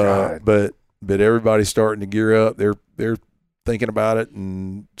 Yeah. But everybody's starting to gear up. They're thinking about it,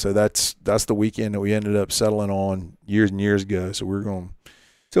 and so that's the weekend that we ended up settling on years and years ago. So we're going.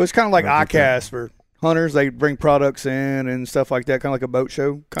 So it's kind of like ICAST for hunters. They bring products in and stuff like that, kind of like a boat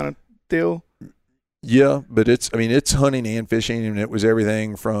show kind of deal. Yeah, but it's hunting and fishing, and it was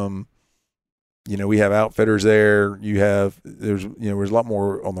everything from, we have outfitters there. There's a lot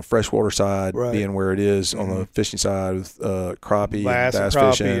more on the freshwater side, being where it is on the fishing side with crappie, bass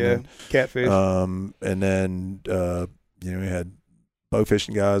fishing, and catfish. And then we had bow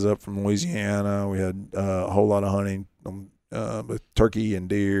fishing guys up from Louisiana. We had a whole lot of hunting with turkey and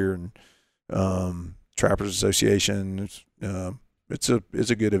deer and Trappers Association. It's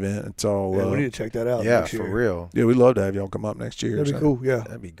a good event. It's all. We need to check that out. Yeah, for real. Yeah, we'd love to have y'all come up next year. That'd be cool. Yeah,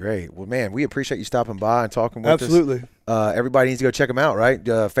 that'd be great. Well, man, we appreciate you stopping by and talking with us. Absolutely. everybody needs to go check them out, right?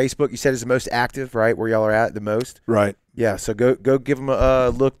 Facebook, you said, is the most active, right? Where y'all are at the most. Right. Yeah, so go give them a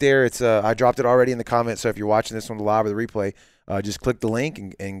look there. It's I dropped it already in the comments, so if you're watching this on the live or the replay, just click the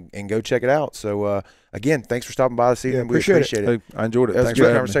link and go check it out. So, again, thanks for stopping by this evening. We appreciate it. Hey, I enjoyed it. That was a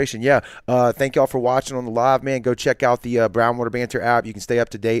great conversation. Yeah. Thank y'all for watching on the live, man. Go check out the Brownwater Banter app. You can stay up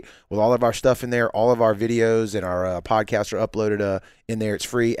to date with all of our stuff in there. All of our videos and our podcasts are uploaded in there. It's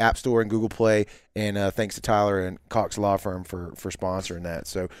free, App Store and Google Play. And thanks to Tyler and Cox Law Firm for sponsoring that.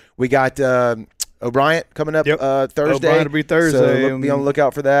 So we got O'Brien coming up Thursday. O'Brien will be Thursday. So be on the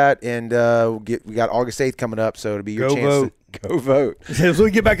lookout for that. And we got August 8th coming up, so it'll be your chance to go vote. So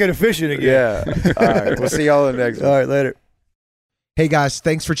we get back into fishing again. Yeah. All right. We'll see y'all in the next one. All right, later. Hey, guys,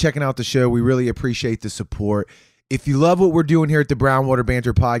 thanks for checking out the show. We really appreciate the support. If you love what we're doing here at the Brownwater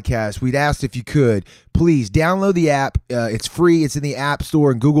Banter Podcast, we'd ask if you could, please download the app. It's free. It's in the App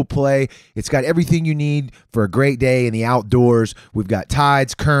Store and Google Play. It's got everything you need for a great day in the outdoors. We've got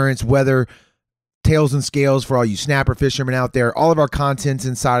tides, currents, weather, tails and scales for all you snapper fishermen out there. All of our content's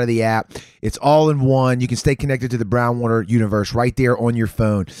inside of the app. It's all in one. You can stay connected to the Brownwater universe right there on your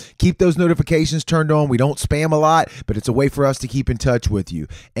phone. Keep those notifications turned on. We don't spam a lot, but it's a way for us to keep in touch with you.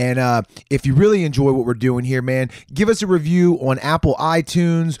 And if you really enjoy what we're doing here, man, give us a review on Apple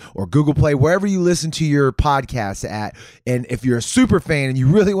iTunes or Google Play, wherever you listen to your podcasts at. And if you're a super fan and you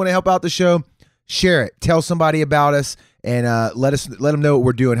really want to help out the show, share it. Tell somebody about us. And let them know what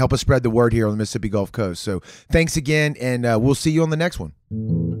we're doing. Help us spread the word here on the Mississippi Gulf Coast. So thanks again, and we'll see you on the next one.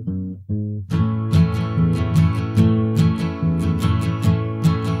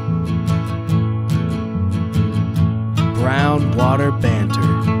 Brownwater Banter.